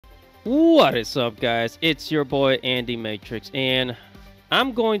What is up, guys? It's your boy Andy Matrix, and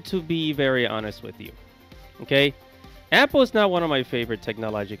I'm going to be very honest with you. Okay, Apple is not one of my favorite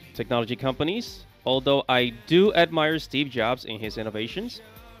technology companies, although I do admire Steve Jobs and his innovations.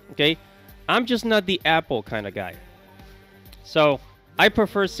 Okay, I'm just not the Apple kind of guy. So I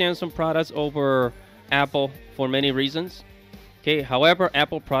prefer Samsung products over Apple for many reasons. Okay, however,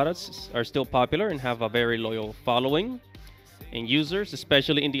 Apple products are still popular and have a very loyal following and users,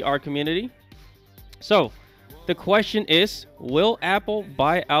 especially in the art community. So the question is, will Apple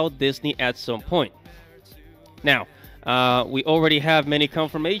buy out Disney at some point? Now, we already have many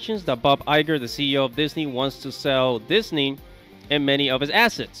confirmations that Bob Iger, the CEO of Disney, wants to sell Disney and many of his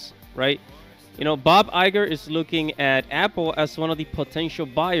assets, right? You know, Bob Iger is looking at Apple as one of the potential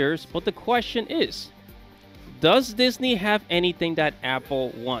buyers, but the question is, does Disney have anything that Apple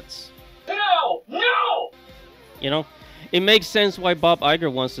wants? No! No! You know, it makes sense why Bob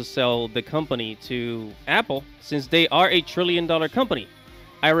Iger wants to sell the company to Apple, since they are a trillion-dollar company.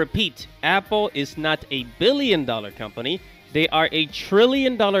 I repeat, Apple is not a billion-dollar company. They are a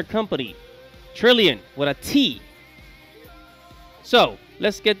trillion-dollar company. Trillion with a T. So,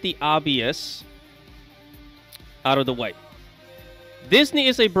 let's get the obvious out of the way. Disney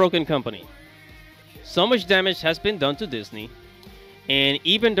is a broken company. So much damage has been done to Disney. And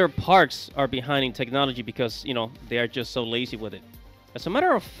even their parks are behind in technology because, you know, they are just so lazy with it. As a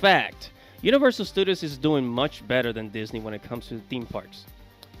matter of fact, Universal Studios is doing much better than Disney when it comes to theme parks.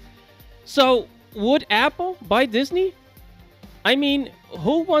 So, would Apple buy Disney? I mean,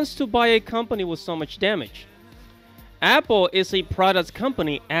 who wants to buy a company with so much damage? Apple is a products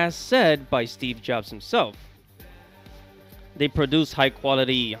company, as said by Steve Jobs himself. They produce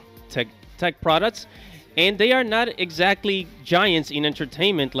high-quality tech products, and they are not exactly giants in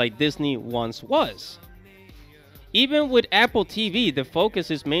entertainment like Disney once was. Even with Apple TV, the focus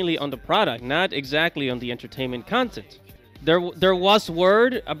is mainly on the product, not exactly on the entertainment content. There was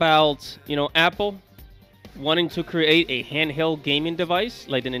word about, you know, Apple wanting to create a handheld gaming device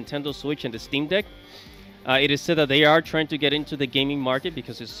like the Nintendo Switch and the Steam Deck. It is said that they are trying to get into the gaming market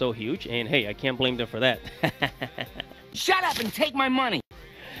because it's so huge, and hey, I can't blame them for that. Shut up and take my money!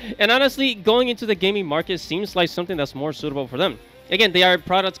 And honestly, going into the gaming market seems like something that's more suitable for them. Again, they are a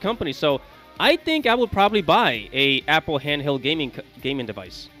products company, so I think I would probably buy a Apple handheld gaming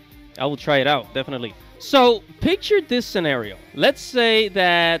device. I will try it out, definitely. So, picture this scenario. Let's say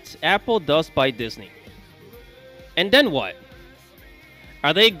that Apple does buy Disney. And then what?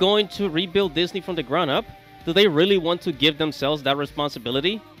 Are they going to rebuild Disney from the ground up? Do they really want to give themselves that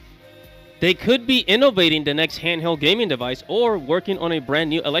responsibility? They could be innovating the next handheld gaming device or working on a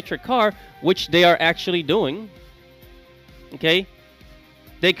brand new electric car, which they are actually doing. Okay?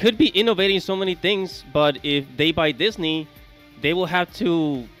 They could be innovating so many things, but if they buy Disney, they will have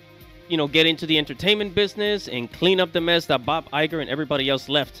to, you know, get into the entertainment business and clean up the mess that Bob Iger and everybody else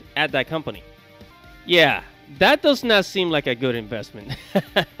left at that company. Yeah, that does not seem like a good investment.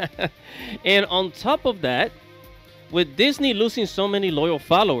 And on top of that, with Disney losing so many loyal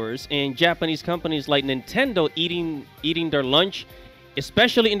followers and Japanese companies like Nintendo eating their lunch,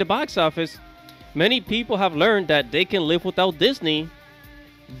 especially in the box office, many people have learned that they can live without Disney,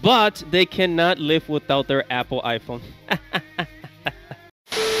 but they cannot live without their Apple iPhone.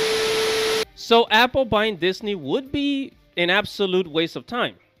 So Apple buying Disney would be an absolute waste of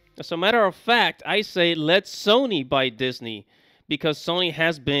time. As a matter of fact, I say let Sony buy Disney because Sony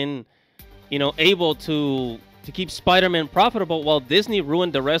has been, you know, able to keep Spider-Man profitable while Disney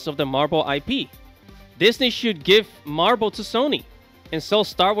ruined the rest of the Marvel IP. Disney should give Marvel to Sony and sell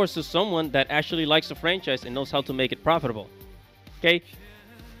Star Wars to someone that actually likes the franchise and knows how to make it profitable. Okay?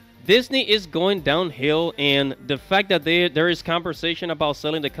 Disney is going downhill, and the fact that there is conversation about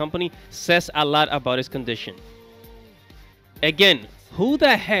selling the company says a lot about its condition. Again, who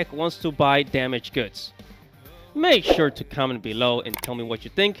the heck wants to buy damaged goods? Make sure to comment below and tell me what you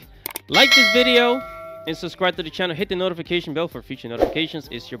think. Like this video and subscribe to the channel. Hit the notification bell for future notifications.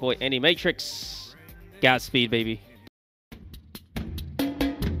 It's your boy Andy Matrix. Godspeed, baby.